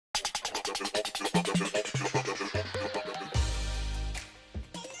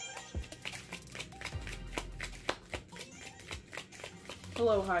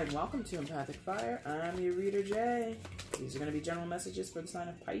Hello, hi, and welcome to EmpathicFire. I'm your reader, Jay. These are going to be general messages for the sign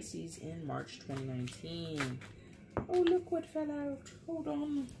of Pisces in March 2019. Oh, look what fell out. Hold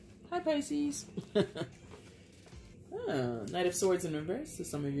on. Hi, Pisces. Oh, Knight of Swords in reverse. So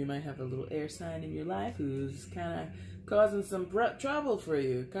some of you might have a little air sign in your life who's kind of causing some trouble for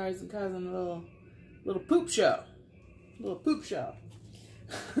you. Causing a little poop show. A little poop show.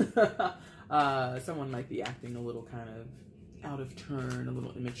 Someone might be acting a little kind of out of turn, a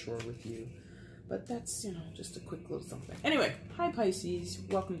little immature with you. But that's, you know, just a quick little something. Anyway, hi Pisces.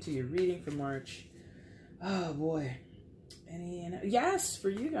 Welcome to your reading for March. Oh boy. Yes, for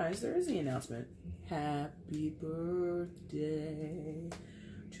you guys, there is the announcement. Happy birthday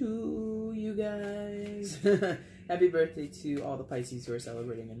to you guys. Happy birthday to all the Pisces who are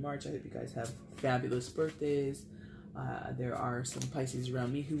celebrating in March. I hope you guys have fabulous birthdays. There are some Pisces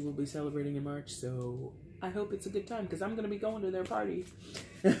around me who will be celebrating in March, so I hope it's a good time because I'm going to be going to their party.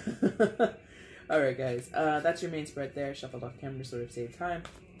 Alright guys, that's your main spread there. Shuffled off camera to sort of save time.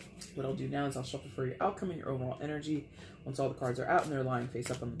 What I'll do now is I'll shuffle for your outcome and your overall energy. Once all the cards are out and they're lying face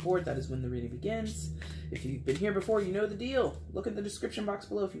up on the board, that is when the reading begins. If you've been here before, you know the deal. Look at the description box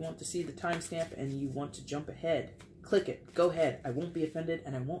below if you want to see the timestamp and you want to jump ahead. Click it. Go ahead. I won't be offended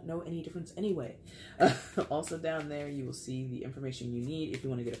and I won't know any difference anyway. Also down there, you will see the information you need if you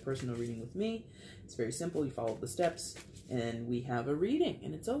want to get a personal reading with me. It's very simple. You follow the steps and we have a reading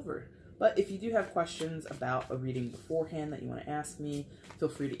and it's over. But if you do have questions about a reading beforehand that you want to ask me, feel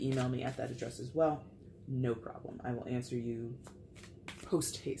free to email me at that address as well. No problem. I will answer you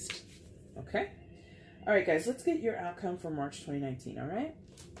post-haste. Okay? All right, guys, let's get your outcome for March 2019, all right?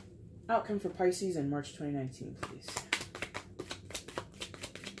 Outcome for Pisces in March 2019, please.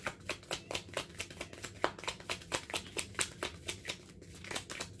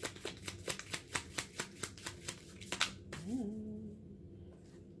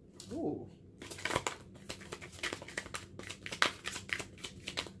 Ooh.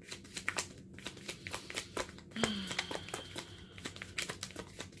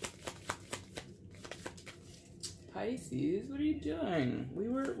 Pisces, what are you doing?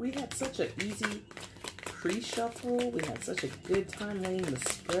 We had such an easy pre-shuffle. We had such a good time laying the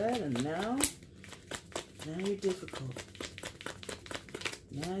spread, and now you're difficult.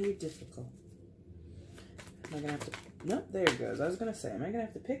 Now you're difficult. Am I gonna have to? Nope, there it goes. I was gonna say, am I gonna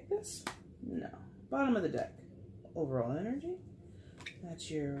have to pick this? No. Bottom of the deck. Overall energy. That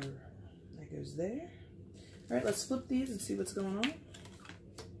goes there. All right, let's flip these and see what's going on.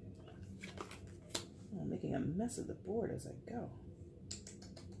 I'm making a mess of the board as I go.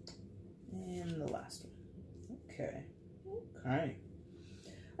 And the last one. Okay. Okay.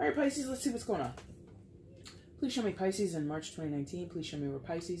 All right, Pisces, let's see what's going on. Please show me Pisces in March 2019. Please show me where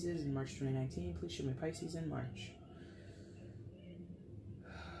Pisces is in March 2019. Please show me Pisces in March.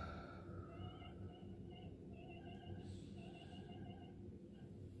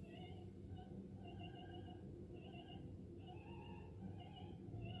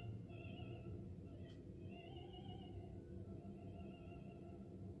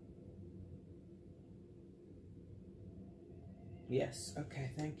 Yes,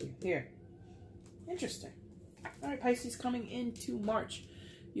 okay, thank you. Here. Interesting. All right, Pisces, coming into March.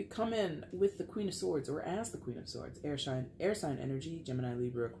 You come in with the Queen of Swords, or as the Queen of Swords, air sign energy, Gemini,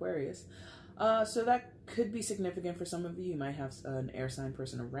 Libra, Aquarius. So that could be significant for some of you. You might have an air sign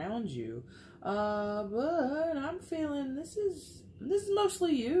person around you. But I'm feeling this is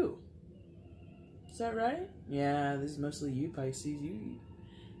mostly you. Is that right? Yeah, this is mostly you, Pisces. You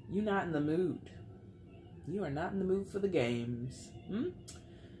not in the mood. You are not in the mood for the games. You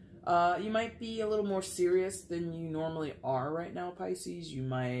might be a little more serious than you normally are right now, Pisces. You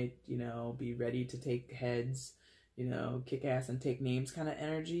might, you know, be ready to take heads, you know, kick ass and take names kind of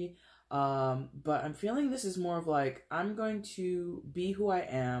energy. But I'm feeling this is more of like, I'm going to be who I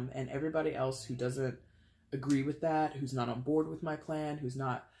am, and everybody else who doesn't agree with that, who's not on board with my plan, who's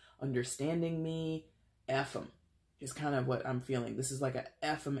not understanding me, F them. Is kind of what I'm feeling. This is like a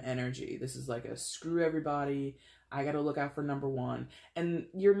F them energy. This is like a screw everybody. I got to look out for number one. And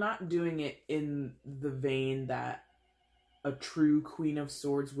you're not doing it in the vein that a true Queen of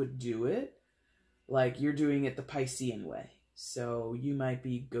Swords would do it. Like, you're doing it the Piscean way. So you might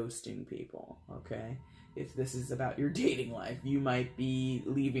be ghosting people, okay? If this is about your dating life, you might be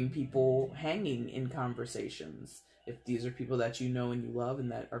leaving people hanging in conversations. If these are people that you know and you love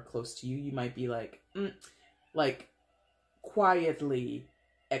and that are close to you, you might be like quietly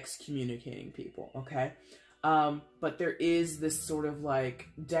excommunicating people, okay? But there is this sort of like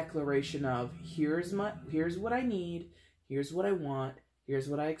declaration of here's what I need, here's what I want, here's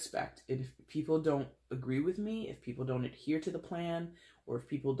what I expect. And if people don't agree with me, if people don't adhere to the plan, or if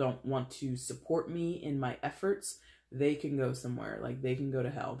people don't want to support me in my efforts, they can go somewhere. Like, they can go to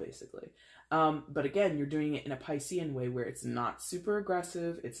hell, basically. But again, you're doing it in a Piscean way where it's not super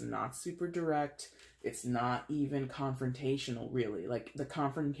aggressive, it's not super direct, it's not even confrontational, really. Like, the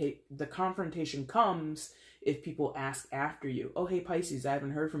confrontation comes if people ask after you. Oh, hey, Pisces, I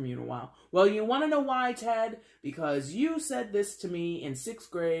haven't heard from you in a while. Well, you want to know why, Ted? Because you said this to me in 6th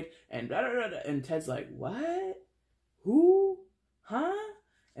grade, and da da da da. And Ted's like, what? Who? Huh?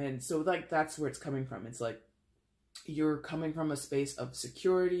 And so, like, that's where it's coming from. It's like, you're coming from a space of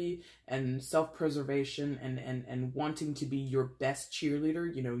security and self-preservation and wanting to be your best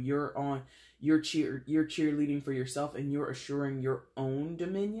cheerleader. You know, you're cheerleading for yourself, and you're assuring your own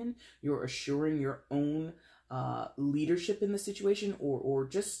dominion. You're assuring your own leadership in the situation, or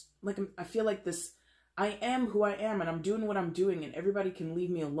just like, I feel like this, I am who I am, and I'm doing what I'm doing, and everybody can leave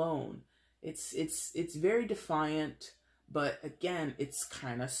me alone. It's very defiant, but again, it's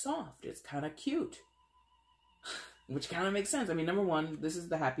kind of soft. It's kind of cute. Which kind of makes sense. I mean, number one, this is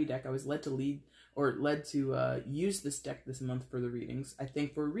the happy deck. I was led to use this deck this month for the readings. I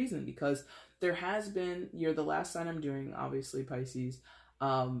think for a reason, because there has been, you're the last sign I'm doing, obviously, Pisces.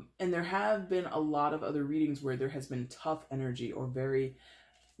 And there have been a lot of other readings where there has been tough energy or very,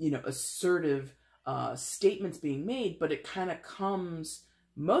 assertive statements being made, but it kind of comes,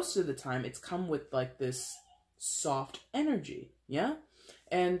 most of the time, it's come with like this soft energy. Yeah.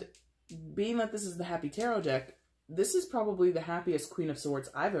 And being that this is the happy tarot deck, this is probably the happiest Queen of Swords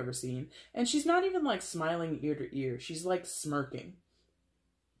I've ever seen. And she's not even like smiling ear to ear. She's like smirking.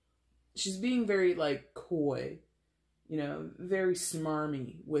 She's being very like coy, very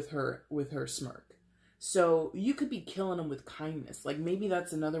smarmy with her smirk. So you could be killing them with kindness. Like, maybe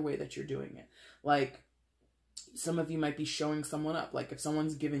that's another way that you're doing it. Like, some of you might be showing someone up. Like, if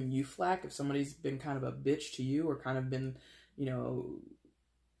someone's giving you flack, if somebody's been kind of a bitch to you, or kind of been,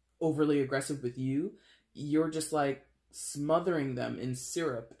 overly aggressive with you, you're just like smothering them in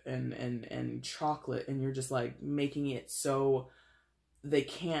syrup and chocolate, and you're just like making it so they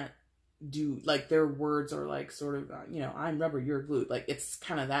can't do, like, their words are like sort of, I'm rubber, you're glue. Like, it's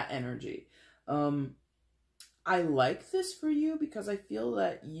kind of that energy. I like this for you because I feel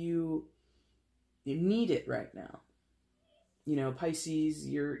that you need it right now. Pisces,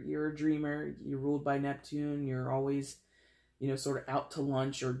 you're a dreamer, you're ruled by Neptune, you're always, sort of out to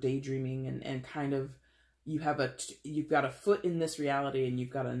lunch or daydreaming, and kind of, you've got a foot in this reality, and you've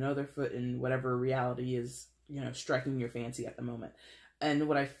got another foot in whatever reality is, striking your fancy at the moment. And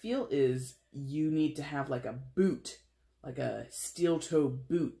what I feel is you need to have like a boot, like a steel toe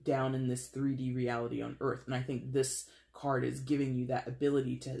boot down in this 3D reality on Earth. And I think this card is giving you that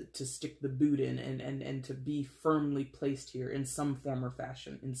ability to stick the boot in and to be firmly placed here in some form or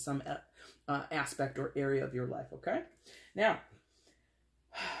fashion, in some aspect or area of your life. Okay. Now,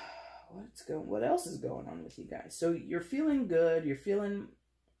 what else is going on with you guys? So you're feeling good. You're feeling,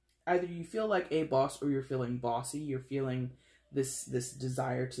 either you feel like a boss, or you're feeling bossy. You're feeling this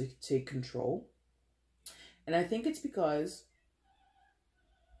desire to take control. And I think it's because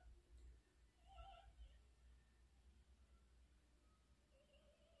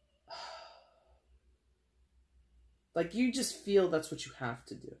like, you just feel that's what you have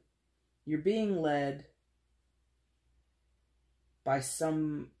to do. You're being led by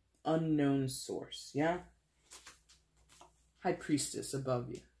some unknown source, yeah? High Priestess above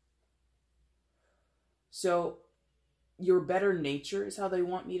you. So, your better nature is how they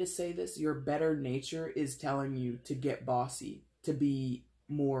want me to say this. Your better nature is telling you to get bossy, to be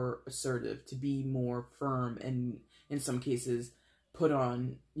more assertive, to be more firm, and in some cases, put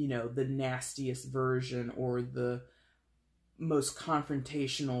on, the nastiest version or the most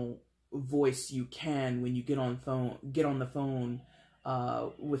confrontational voice you can when you get on the phone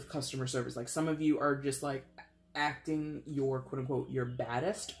with customer service. Like, some of you are just like acting your quote unquote your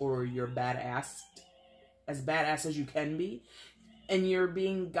baddest, or your badass as you can be, and you're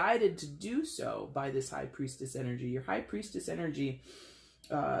being guided to do so by this High Priestess energy. Your High Priestess energy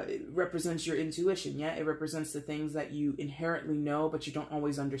represents your intuition. Yeah, it represents the things that you inherently know, but you don't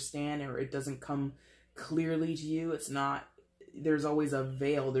always understand, or it doesn't come clearly to you. It's not, there's always a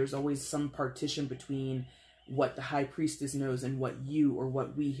veil, there's always some partition between what the High Priestess knows and what you, or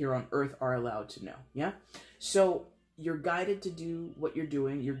what we here on Earth, are allowed to know. Yeah, so you're guided to do what you're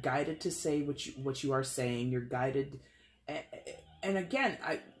doing. You're guided to say what you are saying. You're guided, and again,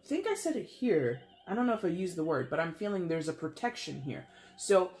 I think I said it here. I don't know if I used the word, but I'm feeling there's a protection here.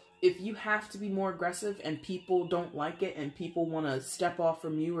 So if you have to be more aggressive and people don't like it and people want to step off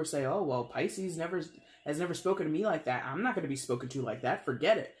from you or say, oh, well, Pisces has never spoken to me like that, I'm not going to be spoken to like that,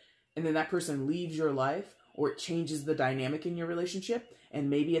 forget it. And then that person leaves your life, or it changes the dynamic in your relationship, and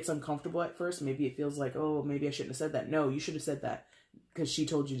maybe it's uncomfortable at first, maybe it feels like, oh, maybe I shouldn't have said that. No, you should have said that because she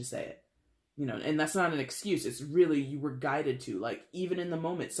told you to say it. You know, and that's not an excuse. It's really, you were guided to. Like, even in the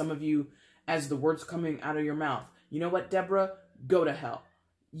moment, some of you, as the words coming out of your mouth, you know what, Deborah? Go to hell.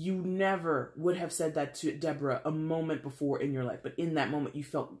 You never would have said that to Deborah a moment before in your life, but in that moment you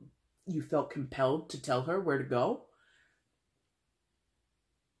felt compelled to tell her where to go.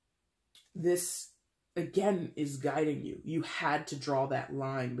 This, again, is guiding you. You had to draw that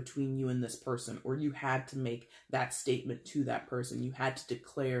line between you and this person, or you had to make that statement to that person. You had to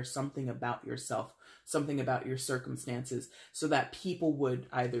declare something about yourself, something about your circumstances, so that people would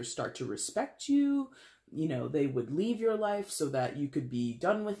either start to respect you, you know, they would leave your life so that you could be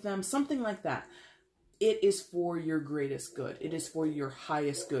done with them, something like that. It is for your greatest good. It is for your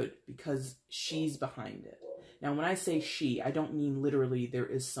highest good, because she's behind it. Now, when I say she, I don't mean literally there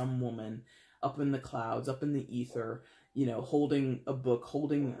is some woman up in the clouds, up in the ether, you know, holding a book,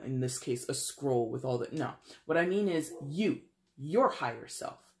 holding, in this case, a scroll with all that. No, what I mean is you, your higher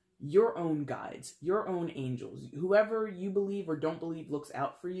self, your own guides, your own angels, whoever you believe or don't believe looks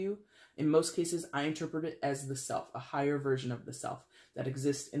out for you. In most cases, I interpret it as the self, a higher version of the self that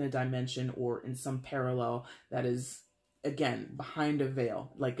exists in a dimension or in some parallel that is, again, behind a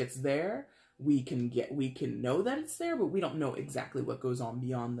veil. Like, it's there. We can know that it's there, but we don't know exactly what goes on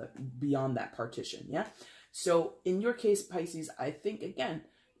beyond that partition. Yeah. So in your case, Pisces, I think, again,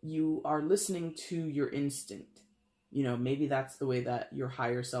 you are listening to your instinct. You know, maybe that's the way that your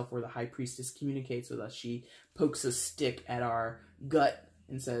higher self or the high priestess communicates with us. She pokes a stick at our gut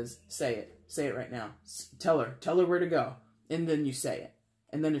and says, say it right now. Tell her where to go. And then you say it,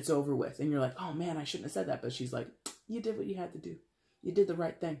 and then it's over with. And you're like, oh man, I shouldn't have said that. But she's like, you did what you had to do. You did the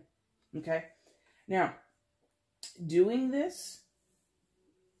right thing. Okay. Now, doing this,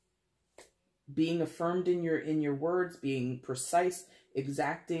 being affirmed in your words, being precise,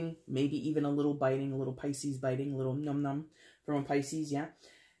 exacting, maybe even a little biting, a little Pisces biting, a little num from a Pisces, yeah.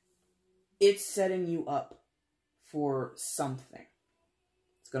 It's setting you up for something.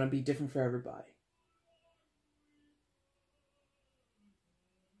 It's going to be different for everybody.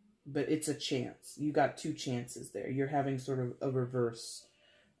 But it's a chance. You got two chances there. You're having sort of a reverse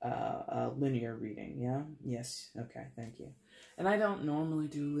linear reading, yeah? Yes, okay, thank you. And I don't normally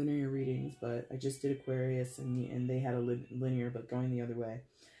do linear readings, but I just did Aquarius, and they had a linear, but going the other way.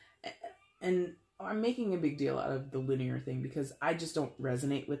 And I'm making a big deal out of the linear thing because I just don't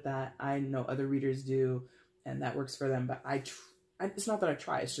resonate with that. I know other readers do, and that works for them, but it's not that I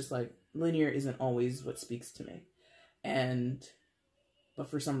try, it's just like linear isn't always what speaks to me. But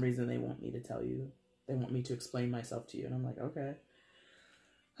for some reason they want me to tell you, they want me to explain myself to you, and I'm like, okay.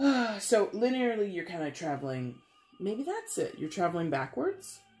 So linearly you're kind of traveling, maybe that's it, you're traveling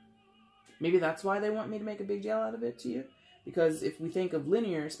backwards. Maybe that's why they want me to make a big deal out of it to you. Because if we think of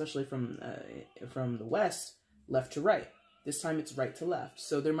linear, especially from the West, left to right. This time it's right to left.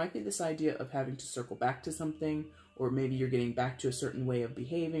 So there might be this idea of having to circle back to something, or maybe you're getting back to a certain way of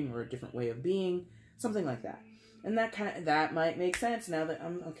behaving or a different way of being, something like that. And that might make sense now that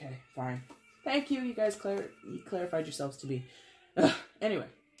I'm okay, fine. Thank you, you guys. You clarified yourselves to be. Anyway,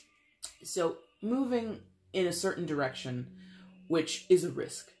 so moving in a certain direction, which is a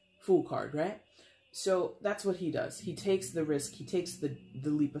risk. Fool card, right? So that's what he does. He takes the risk. He takes the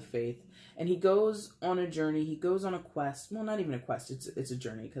leap of faith, and he goes on a journey. He goes on a quest. Well, not even a quest. It's a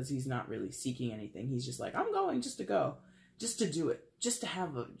journey because he's not really seeking anything. He's just like, I'm going just to go, just to do it, just to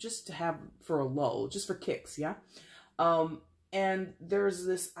have for a lull, just for kicks, yeah. And there's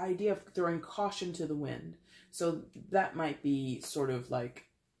this idea of throwing caution to the wind. So that might be sort of like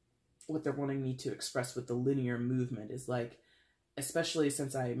what they're wanting me to express with the linear movement is like, especially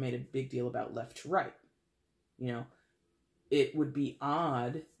since I made a big deal about left to right, you know, it would be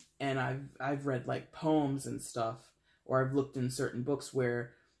odd. And I've read like poems and stuff, or I've looked in certain books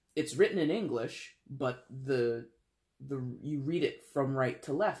where it's written in English, but you read it from right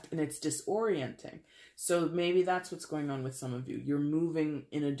to left, and it's disorienting. So maybe that's what's going on with some of you. You're moving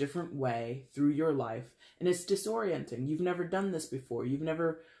in a different way through your life, and it's disorienting. You've never done this before. You've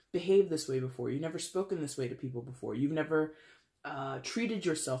never behaved this way before. You've never spoken this way to people before. You've never treated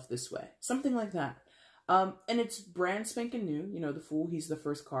yourself this way. Something like that. And it's brand spanking new. You know, the Fool, he's the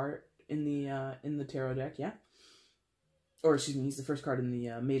first card in the tarot deck, yeah? Or excuse me, he's the first card in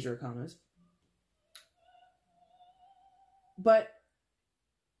the major arcanas. But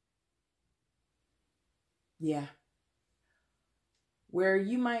yeah, where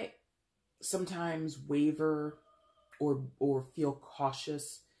you might sometimes waver or feel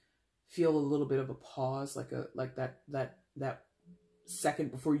cautious, feel a little bit of a pause, like that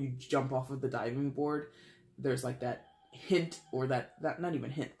second before you jump off of the diving board. There's like that hint, or that not even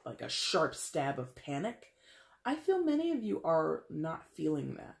hint, like a sharp stab of panic. I feel many of you are not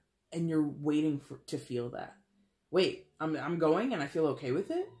feeling that, and you're waiting to feel that. Wait, I'm going and I feel okay with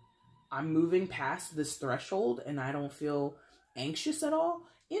it. I'm moving past this threshold and I don't feel anxious at all.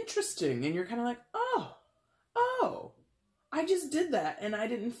 Interesting. And you're kind of like, oh, I just did that and I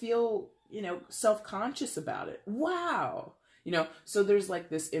didn't feel, self-conscious about it. Wow. So there's like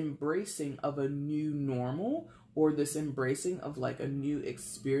this embracing of a new normal, or this embracing of like a new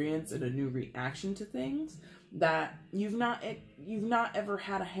experience and a new reaction to things that you've not ever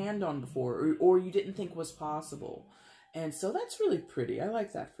had a hand on before, or you didn't think was possible. And so that's really pretty. I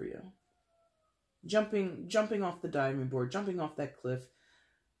like that for you. Jumping off the diving board, jumping off that cliff,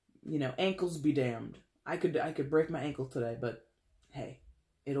 ankles be damned. I could break my ankle today, but hey,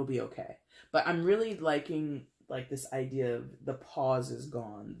 it'll be okay. But I'm really liking like this idea of the pause is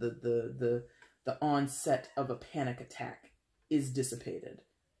gone. The onset of a panic attack is dissipated,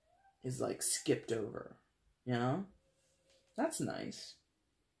 is like skipped over. That's nice.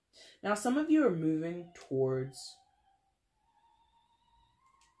 Now, some of you are moving towards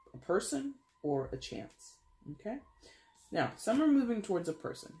a person or a chance. Okay? Now, some are moving towards a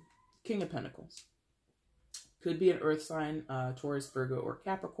person. King of Pentacles. Could be an earth sign, Taurus, Virgo, or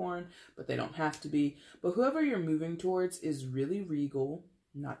Capricorn, but they don't have to be. But whoever you're moving towards is really regal,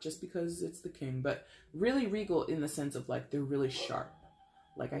 not just because it's the king, but really regal in the sense of like they're really sharp.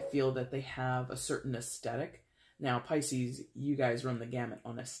 Like I feel that they have a certain aesthetic. Now, Pisces, you guys run the gamut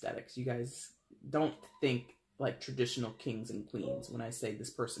on aesthetics. You guys don't think like traditional kings and queens when I say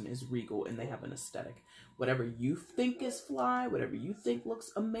this person is regal and they have an aesthetic. Whatever you think is fly, whatever you think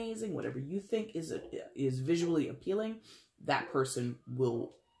looks amazing, whatever you think is visually appealing, that person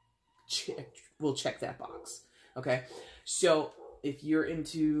will check that box. Okay? So if you're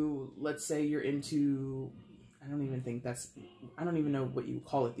into, let's say you're into, I don't even know what you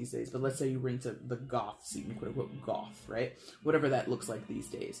call it these days, but let's say you were into the goth scene, quote unquote goth, right? Whatever that looks like these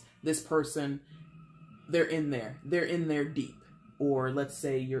days. This person, they're in there deep. Or let's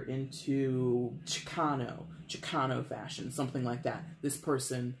say you're into Chicano fashion, something like that. This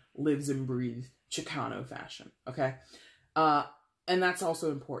person lives and breathes Chicano fashion, okay? And that's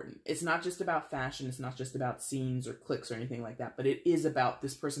also important. It's not just about fashion. It's not just about scenes or clicks or anything like that. But it is about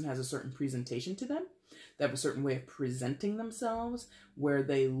this person has a certain presentation to them. They have a certain way of presenting themselves where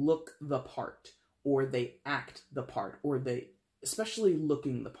they look the part, or they act the part, or they, especially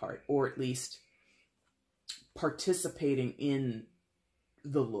looking the part, or at least participating in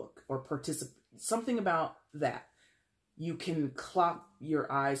the look, or something about that. You can clock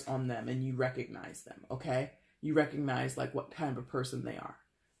your eyes on them and you recognize them, okay? You recognize like what kind of a person they are.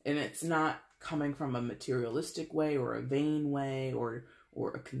 And it's not coming from a materialistic way or a vain way or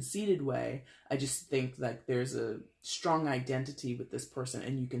a conceited way. I just think that there's a strong identity with this person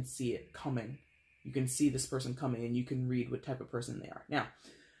and you can see it coming. You can see this person coming and you can read what type of person they are. Now,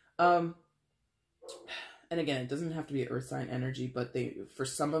 and again, it doesn't have to be earth sign energy, but for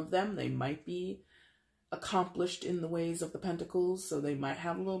some of them, they might be accomplished in the ways of the pentacles, so they might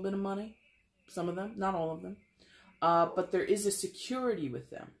have a little bit of money. Some of them, not all of them. But there is a security with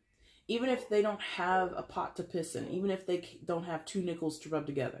them. Even if they don't have a pot to piss in, even if they don't have two nickels to rub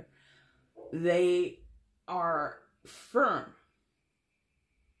together, they are firm.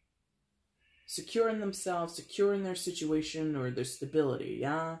 Secure in themselves, secure in their situation or their stability,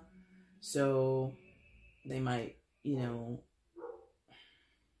 yeah? So they might,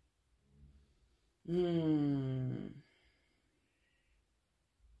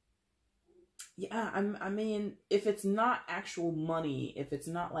 Yeah, I mean, if it's not actual money, if it's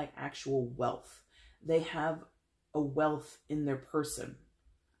not like actual wealth, they have a wealth in their person.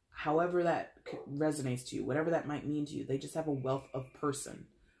 However that resonates to you, whatever that might mean to you, they just have a wealth of person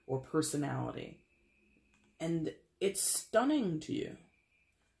or personality. And it's stunning to you.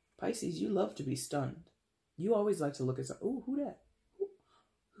 Pisces, you love to be stunned. You always like to look at something. Ooh, who that? Ooh,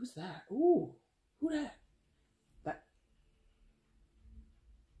 who's that? Ooh, who that?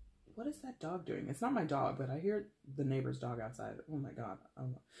 What is that dog doing? It's not my dog, but I hear the neighbor's dog outside. Oh my God.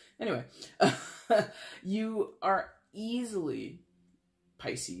 Anyway, you are easily,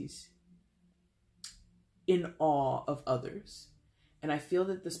 Pisces, in awe of others. And I feel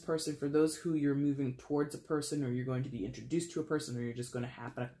that this person, for those who you're moving towards a person, or you're going to be introduced to a person, or you're just going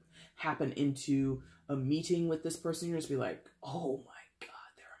to happen into a meeting with this person, you're just be like, oh my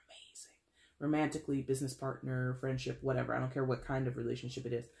God, they're amazing, romantically, business partner, friendship, whatever. I don't care what kind of relationship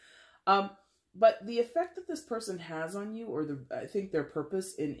it is. But the effect that this person has on you, or I think their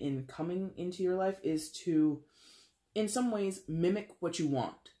purpose in coming into your life is to, in some ways, mimic what you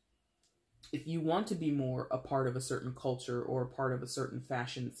want. If you want to be more a part of a certain culture or a part of a certain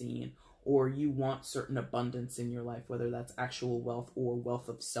fashion scene, or you want certain abundance in your life, whether that's actual wealth or wealth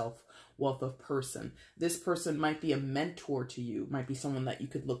of self, wealth of person, this person might be a mentor to you, might be someone that you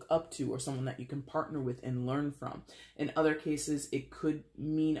could look up to or someone that you can partner with and learn from. In other cases, it could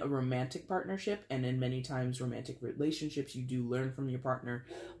mean a romantic partnership, and in many times romantic relationships, you do learn from your partner.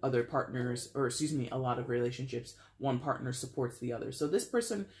 Other partners, or excuse me, a lot of relationships, one partner supports the other. So this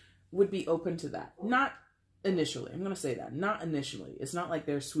person would be open to that. Not initially. I'm going to say that. Not initially. It's not like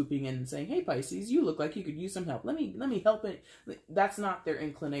they're swooping in and saying, hey, Pisces, you look like you could use some help. Let me help it. That's not their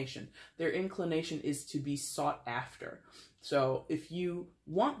inclination. Their inclination is to be sought after. So if you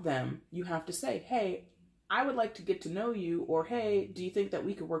want them, you have to say, hey, I would like to get to know you, or hey, do you think that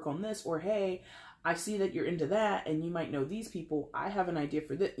we could work on this? Or hey, I see that you're into that and you might know these people. I have an idea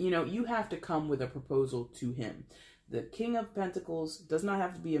for this. You know, you have to come with a proposal to him. The King of Pentacles does not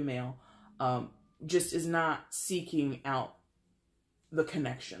have to be a male. Just is not seeking out the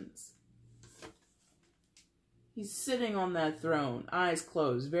connections. He's sitting on that throne, eyes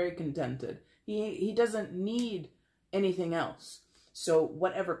closed, very contented. He doesn't need anything else. So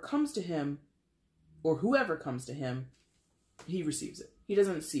whatever comes to him, or whoever comes to him, he receives it. He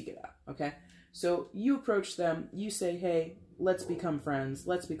doesn't seek it out, okay? So you approach them, you say, hey, let's become friends,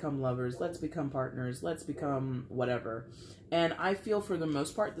 let's become lovers, let's become partners, let's become whatever. And I feel for the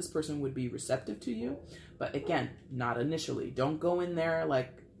most part, this person would be receptive to you. But again, not initially. Don't go in there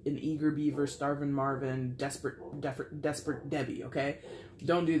like an eager beaver, starving Marvin, desperate Debbie, okay?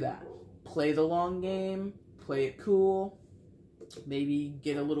 Don't do that. Play the long game, play it cool. Maybe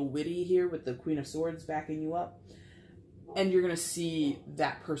get a little witty here with the Queen of Swords backing you up. And you're going to see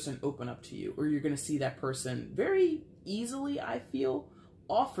that person open up to you. Or you're going to see that person very easily, I feel,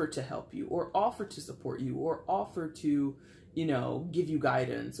 offer to help you, or offer to support you, or offer to, you know, give you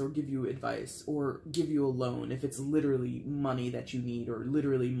guidance, or give you advice, or give you a loan if it's literally money that you need, or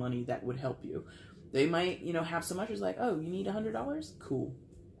literally money that would help you. They might, you know, have so much as like, oh, you need $100? Cool.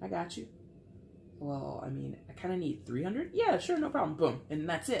 I got you. Well, I mean, I kind of need 300. Yeah, sure, no problem. Boom. And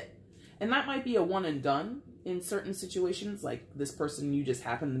that's it. And that might be a one and done in certain situations, like this person, you just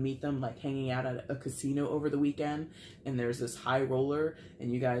happen to meet them like hanging out at a casino over the weekend, and there's this high roller,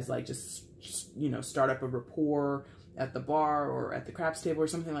 and you guys like just you know, start up a rapport at the bar or at the craps table or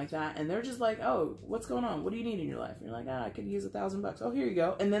something like that, and they're just like, oh, what's going on? What do you need in your life? And you're like, I could use $1,000. Oh, here you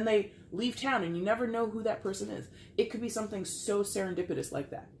go. And then they leave town, and you never know who that person is. It could be something so serendipitous like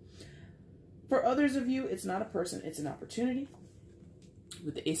that. For others of you, it's not a person, it's an opportunity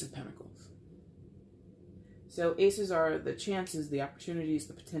with the Ace of Pentacles. So aces are the chances, the opportunities,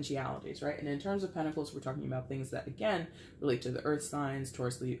 the potentialities, right? And in terms of pentacles, we're talking about things that, again, relate to the earth signs,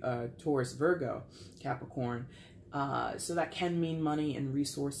 Taurus, Virgo, Capricorn. So that can mean money and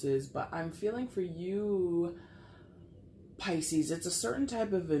resources, but I'm feeling for you, Pisces, it's a certain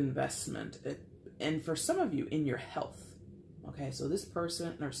type of investment. And for some of you, in your health. Okay, so this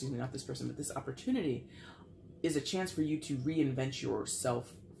person, or excuse me, not this person, but this opportunity is a chance for you to reinvent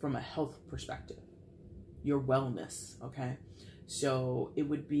yourself from a health perspective. Your wellness, okay? So it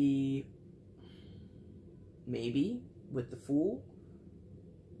would be maybe with the Fool,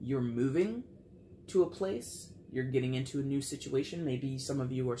 you're moving to a place, you're getting into a new situation. Maybe some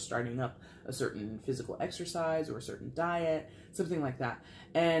of you are starting up a certain physical exercise or a certain diet, something like that.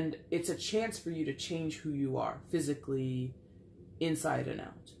 And it's a chance for you to change who you are physically, inside and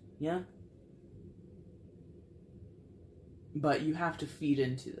out, yeah? But you have to feed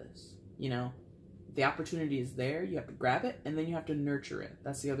into this, you know? The opportunity is there, you have to grab it, and then you have to nurture it.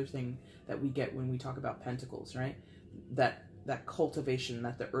 That's the other thing that we get when we talk about pentacles, right? That cultivation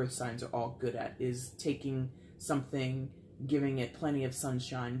that the earth signs are all good at is taking something, giving it plenty of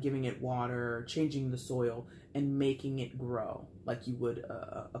sunshine, giving it water, changing the soil, and making it grow like you would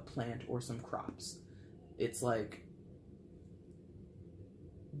a plant or some crops. It's like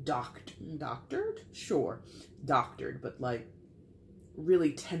doctored? Sure, doctored, but like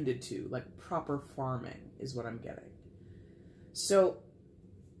really tended to, like proper farming is what I'm getting. So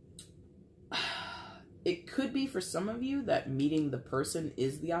it could be for some of you that meeting the person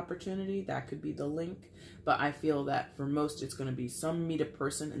is the opportunity. That could be the link. But I feel that for most, it's going to be some meet a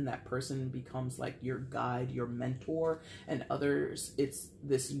person and that person becomes like your guide, your mentor. And others, it's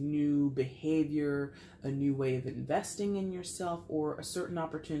this new behavior, a new way of investing in yourself, or a certain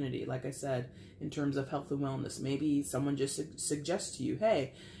opportunity. Like I said, in terms of health and wellness, maybe someone just suggests to you,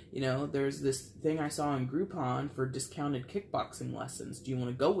 hey, You know, there's this thing I saw in Groupon for discounted kickboxing lessons. Do you want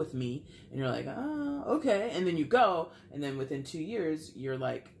to go with me? And you're like, oh, okay. And then you go, and then within 2 years, you're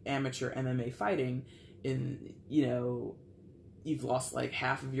like amateur MMA fighting in, you know, you've lost like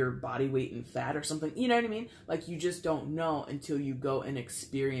half of your body weight in fat or something. You know what I mean? Like, you just don't know until you go and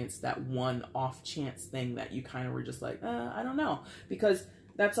experience that one off chance thing that you kind of were just like, I don't know. Because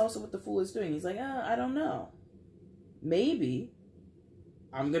that's also what the Fool is doing. He's like, I don't know. Maybe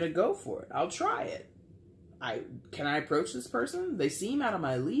I'm going to go for it. I'll try it. Can I approach this person? They seem out of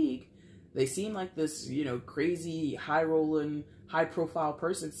my league. They seem like this, you know, crazy, high-rolling, high-profile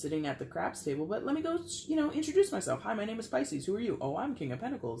person sitting at the craps table. But let me go, you know, introduce myself. Hi, my name is Pisces. Who are you? Oh, I'm King of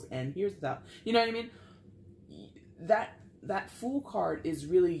Pentacles. And here's that. You know what I mean? That Fool card is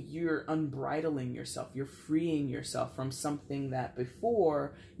really, you're unbridling yourself. You're freeing yourself from something that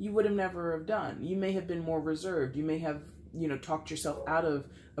before you would have never have done. You may have been more reserved. You may have, you know, talked yourself out of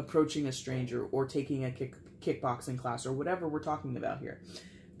approaching a stranger or taking a kickboxing class or whatever we're talking about here.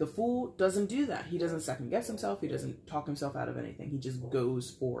 The Fool doesn't do that. He doesn't second guess himself. He doesn't talk himself out of anything. He just goes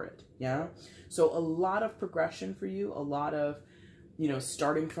for it. Yeah. So a lot of progression for you, a lot of, you know,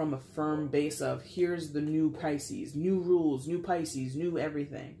 starting from a firm base of here's the new Pisces, new rules, new Pisces, new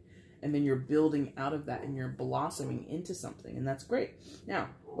everything. And then you're building out of that and you're blossoming into something. And that's great. Now,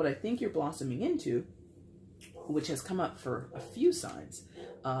 what I think you're blossoming into, which has come up for a few signs,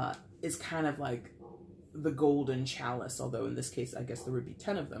 is kind of like the golden chalice, although in this case, I guess there would be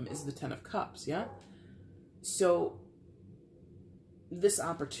 10 of them, is the 10 of Cups, yeah? So, this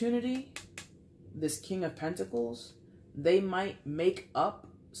opportunity, this King of Pentacles, they might make up,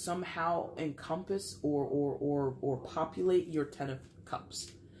 somehow encompass or populate your 10 of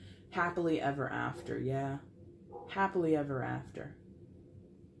Cups. Happily ever after, yeah? Happily ever after.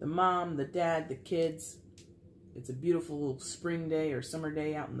 The mom, the dad, the kids. It's a beautiful spring day or summer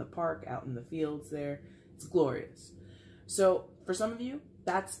day out in the park, out in the fields there. It's glorious. So, for some of you,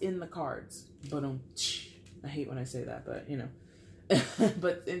 that's in the cards. But I hate when I say that, but, you know.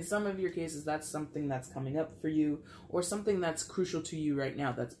 But in some of your cases, that's something that's coming up for you, or something that's crucial to you right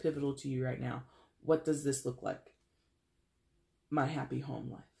now, that's pivotal to you right now. What does this look like? My happy home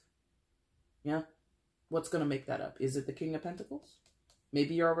life. Yeah? What's going to make that up? Is it the King of Pentacles?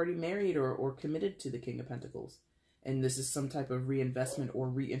 Maybe you're already married or committed to the King of Pentacles, and this is some type of reinvestment or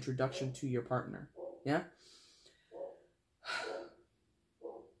reintroduction to your partner. Yeah?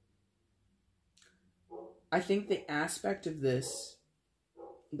 I think the aspect of this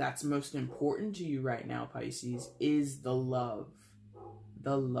that's most important to you right now, Pisces, is the love.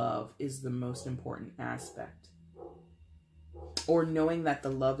 The love is the most important aspect. Or knowing that the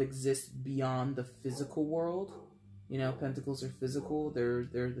love exists beyond the physical world. You know, Pentacles are physical. They're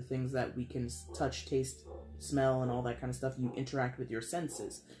the things that we can touch, taste, smell, and all that kind of stuff. You interact with your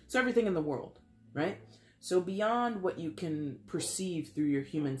senses. So everything in the world, right? So beyond what you can perceive through your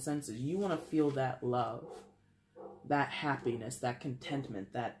human senses, you want to feel that love, that happiness, that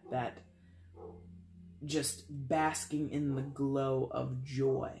contentment, that just basking in the glow of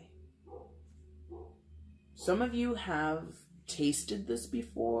joy. Some of you have tasted this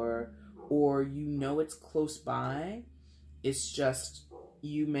before, or you know it's close by. It's just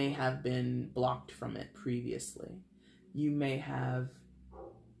you may have been blocked from it previously. You may have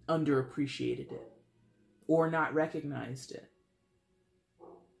underappreciated it or not recognized it.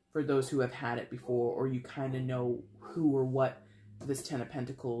 For those who have had it before, or you kind of know who or what this 10 of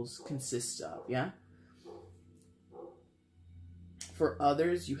Pentacles consists of, yeah? For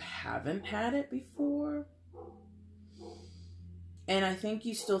others, you haven't had it before. And I think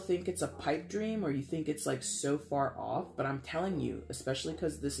you still think it's a pipe dream, or you think it's like so far off. But I'm telling you, especially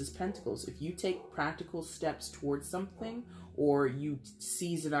because this is Pentacles, if you take practical steps towards something, or you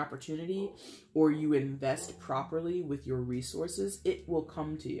seize an opportunity, or you invest properly with your resources, it will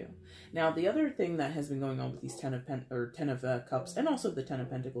come to you. Now, the other thing that has been going on with these 10 of Cups, and also the 10 of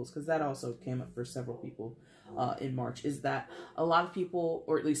Pentacles, because that also came up for several people in March, is that a lot of people,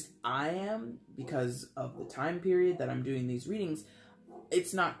 or at least I am, because of the time period that I'm doing these readings,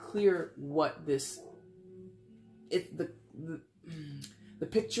 it's not clear what this... The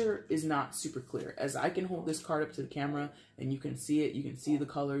picture is not super clear. As I can hold this card up to the camera and you can see it, you can see the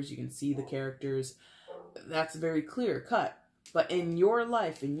colors, you can see the characters. That's very clear cut. But in your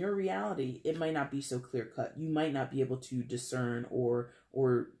life, in your reality, it might not be so clear cut. You might not be able to discern or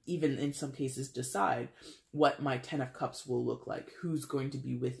even in some cases decide what my 10 of Cups will look like. Who's going to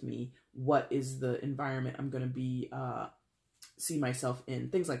be with me? What is the environment I'm going to be see myself in?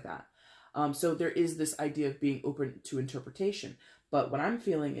 Things like that. So there is this idea of being open to interpretation. But what I'm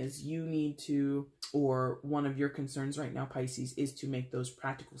feeling is you need to or one of your concerns right now, Pisces, is to make those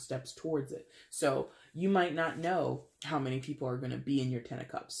practical steps towards it. So you might not know how many people are going to be in your 10 of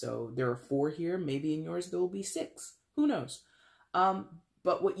Cups. So there are 4 here. Maybe in yours there will be 6. Who knows?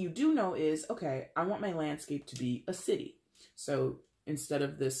 But what you do know is, okay, I want my landscape to be a city. So instead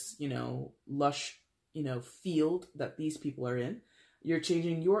of this, you know, lush, you know, field that these people are in, you're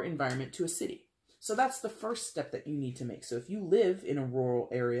changing your environment to a city. So that's the first step that you need to make. So if you live in a rural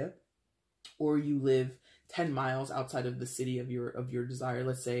area, or you live 10 miles outside of the city of your desire,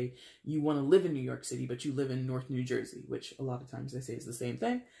 let's say you want to live in New York City, but you live in North New Jersey, which a lot of times they say is the same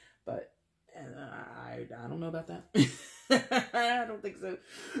thing, but I don't know about that. I don't think so.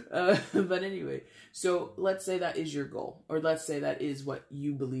 But anyway, so let's say that is your goal, or let's say that is what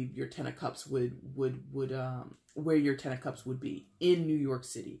you believe your 10 of Cups would where your 10 of Cups would be in New York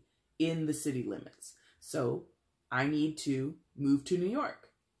City, in the city limits. So I need to move to New York.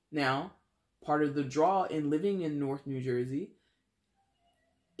 Now, part of the draw in living in North New Jersey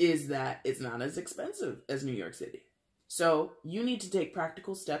is that it's not as expensive as New York City. So you need to take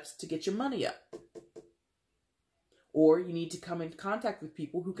practical steps to get your money up. Or you need to come in contact with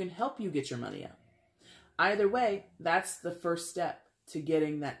people who can help you get your money up. Either way, that's the first step to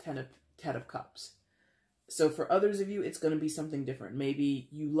getting that 10 of Cups. So for others of you, it's going to be something different. Maybe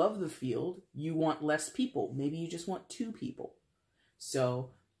you love the field, you want less people. Maybe you just want 2 people.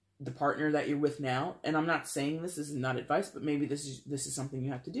 So the partner that you're with now, and I'm not saying this is not advice, but maybe this is something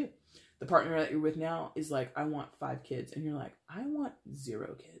you have to do. The partner that you're with now is like, I want 5 kids. And you're like, I want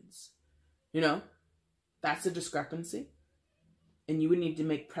 0 kids. You know, that's a discrepancy. And you would need to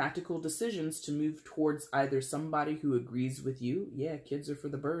make practical decisions to move towards either somebody who agrees with you. Yeah, kids are for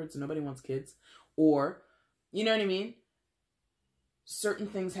the birds. Nobody wants kids. Or, you know what I mean? Certain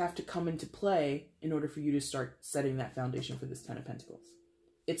things have to come into play in order for you to start setting that foundation for this 10 of Pentacles.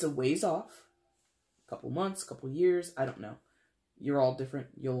 It's a ways off. A couple months, couple years. I don't know. You're all different.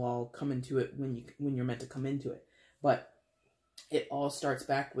 You'll all come into it when you're meant to come into it. But it all starts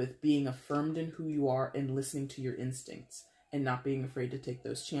back with being affirmed in who you are and listening to your instincts and not being afraid to take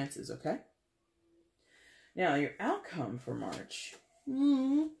those chances, okay? Now, your outcome for March,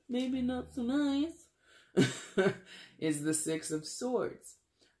 maybe not so nice, is the 6 of Swords.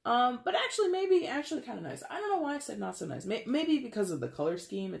 But actually kind of nice. I don't know why I said not so nice. Maybe because of the color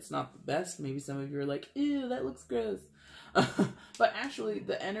scheme, it's not the best. Maybe some of you are like, ew, that looks gross. But actually,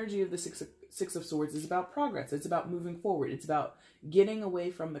 the energy of the Six of Swords is about progress. It's about moving forward. It's about getting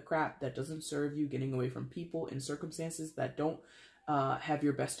away from the crap that doesn't serve you, getting away from people and circumstances that don't have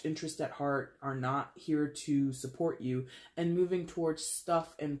your best interest at heart, are not here to support you, and moving towards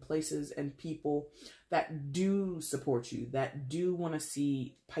stuff and places and people that do support you, that do want to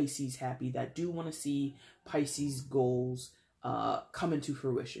see Pisces happy, that do want to see Pisces goals come into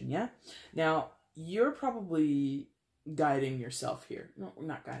fruition, yeah? Now, you're probably guiding yourself here. No,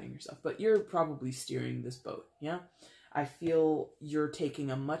 not guiding yourself, but you're probably steering this boat, yeah? I feel you're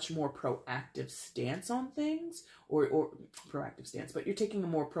taking a much more proactive stance on things, or proactive stance, but you're taking a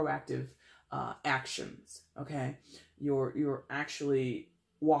more proactive actions, okay? You're actually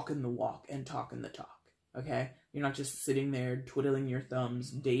walking the walk and talking the talk, okay? You're not just sitting there twiddling your thumbs,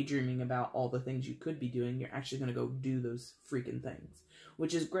 daydreaming about all the things you could be doing. You're actually going to go do those freaking things,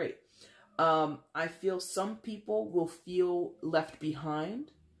 which is great. I feel some people will feel left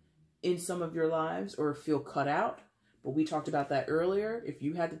behind in some of your lives or feel cut out. But we talked about that earlier. If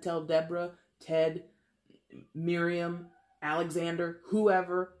you had to tell Deborah, Ted, Miriam, Alexander,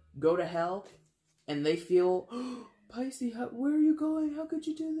 whoever, go to hell, and they feel, oh, Pisces, where are you going? How could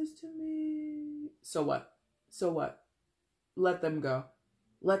you do this to me? So what? So what? Let them go.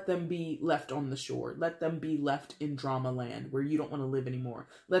 Let them be left on the shore. Let them be left in drama land where you don't want to live anymore.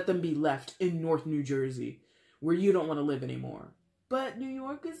 Let them be left in North New Jersey where you don't want to live anymore. But New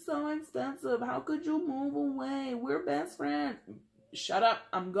York is so expensive. How could you move away? We're best friends. Shut up.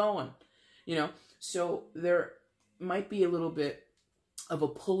 I'm going. You know, so there might be a little bit of a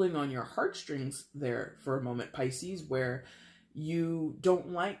pulling on your heartstrings there for a moment, Pisces, where you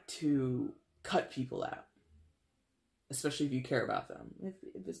don't like to cut people out, especially if you care about them.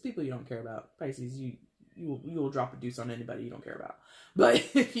 If it's people you don't care about, Pisces, you will drop a deuce on anybody you don't care about. But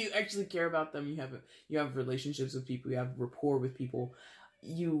if you actually care about them, you have relationships with people, you have rapport with people,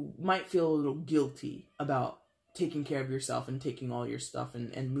 you might feel a little guilty about taking care of yourself and taking all your stuff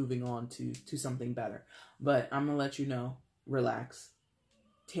and moving on to something better. But I'm going to let you know, relax.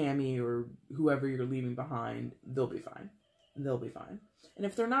 Tammy or whoever you're leaving behind, they'll be fine. They'll be fine. And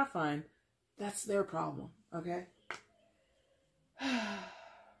if they're not fine, that's their problem, okay?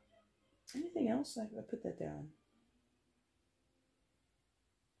 Anything else? I put that down.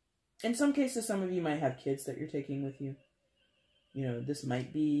 In some cases, some of you might have kids that you're taking with you. You know, this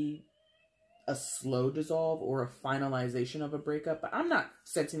might be a slow dissolve or a finalization of a breakup, but I'm not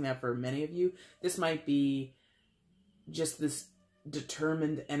sensing that for many of you. This might be just this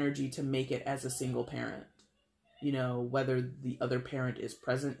determined energy to make it as a single parent. You know, whether the other parent is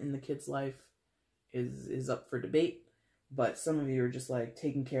present in the kid's life is up for debate, but some of you are just like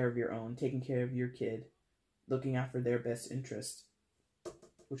taking care of your own, taking care of your kid, looking out for their best interest,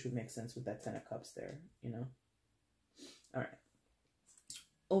 which would make sense with that 10 of Cups there, you know? All right.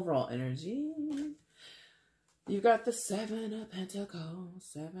 Overall energy. You've got the 7 of Pentacles,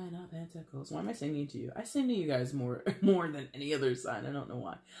 7 of Pentacles. Why am I singing to you? I sing to you guys more than any other sign. I don't know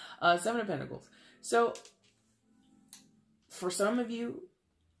why. 7 of Pentacles. So, for some of you,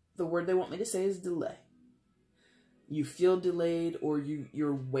 the word they want me to say is delay. You feel delayed, or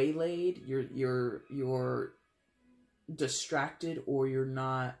you're waylaid. You're distracted, or you're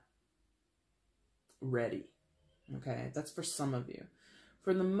not ready. Okay, that's for some of you.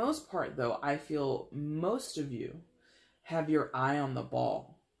 For the most part, though, I feel most of you have your eye on the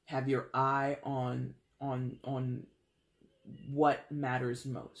ball, have your eye on what matters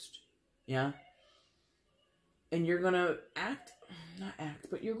most. Yeah? And you're going to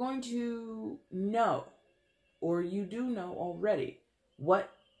but you're going to know, or you do know already, what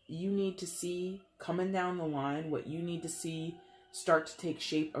you need to see coming down the line, what you need to see start to take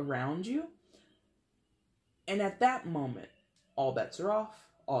shape around you. And at that moment, all bets are off,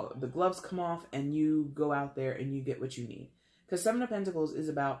 all the gloves come off, and you go out there and you get what you need. Because 7 of Pentacles is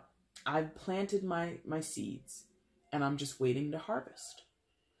about, I've planted my seeds and I'm just waiting to harvest.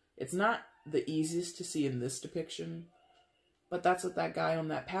 It's not the easiest to see in this depiction, but that's what that guy on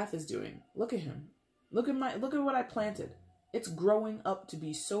that path is doing. Look at him. Look at what I planted. It's growing up to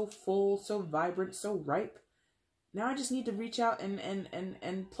be so full, so vibrant, so ripe. Now I just need to reach out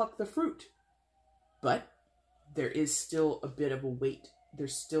and pluck the fruit. But there is still a bit of a wait.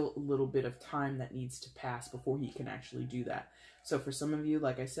 There's still a little bit of time that needs to pass before he can actually do that. So for some of you,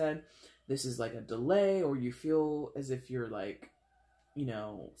 like I said, this is like a delay, or you feel as if you're like, you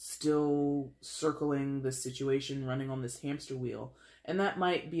know, still circling the situation, running on this hamster wheel. And that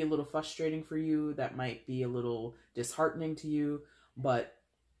might be a little frustrating for you. That might be a little disheartening to you. But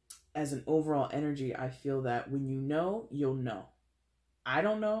as an overall energy, I feel that when you know, you'll know. I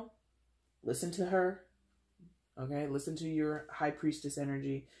don't know. Listen to her. Okay, listen to your high priestess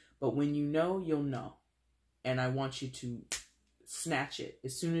energy. But when you know, you'll know. And I want you to snatch it.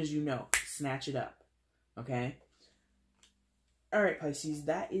 As soon as you know, snatch it up. Okay? All right, Pisces,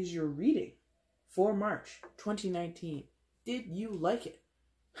 that is your reading for March 2019. Did you like it?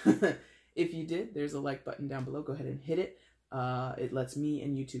 If you did, there's a like button down below. Go ahead and hit it. It lets me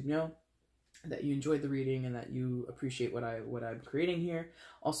and YouTube know that you enjoyed the reading and that you appreciate what I'm creating here.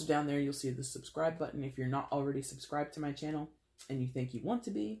 Also down there, you'll see the subscribe button. If you're not already subscribed to my channel and you think you want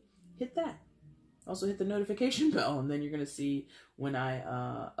to be, hit that. Also hit the notification bell, and then you're going to see when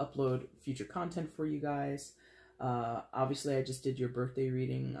I upload future content for you guys. Obviously, I just did your birthday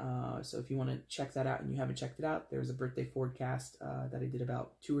reading, so if you want to check that out and you haven't checked it out, there's a birthday forecast that I did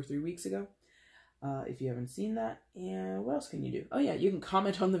about 2 or 3 weeks ago. If you haven't seen that. And what else can you do? Oh yeah, you can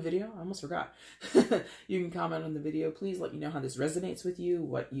comment on the video. I almost forgot. You can comment on the video. Please let me know how this resonates with you,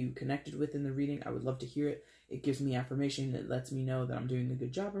 what you connected with in the reading. I would love to hear it. It gives me affirmation. It lets me know that I'm doing a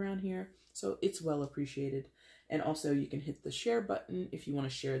good job around here. So it's well appreciated. And also you can hit the share button if you want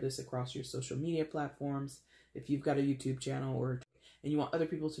to share this across your social media platforms. If you've got a YouTube channel and you want other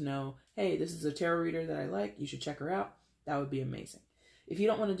people to know, hey, this is a tarot reader that I like, you should check her out. That would be amazing. If you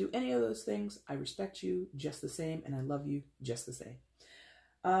don't want to do any of those things, I respect you just the same, and I love you just the same.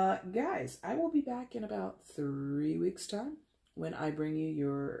 Guys, I will be back in about 3 weeks' time when I bring you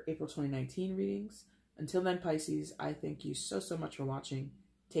your April 2019 readings. Until then, Pisces, I thank you so much for watching.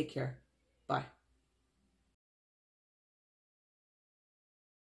 Take care. Bye.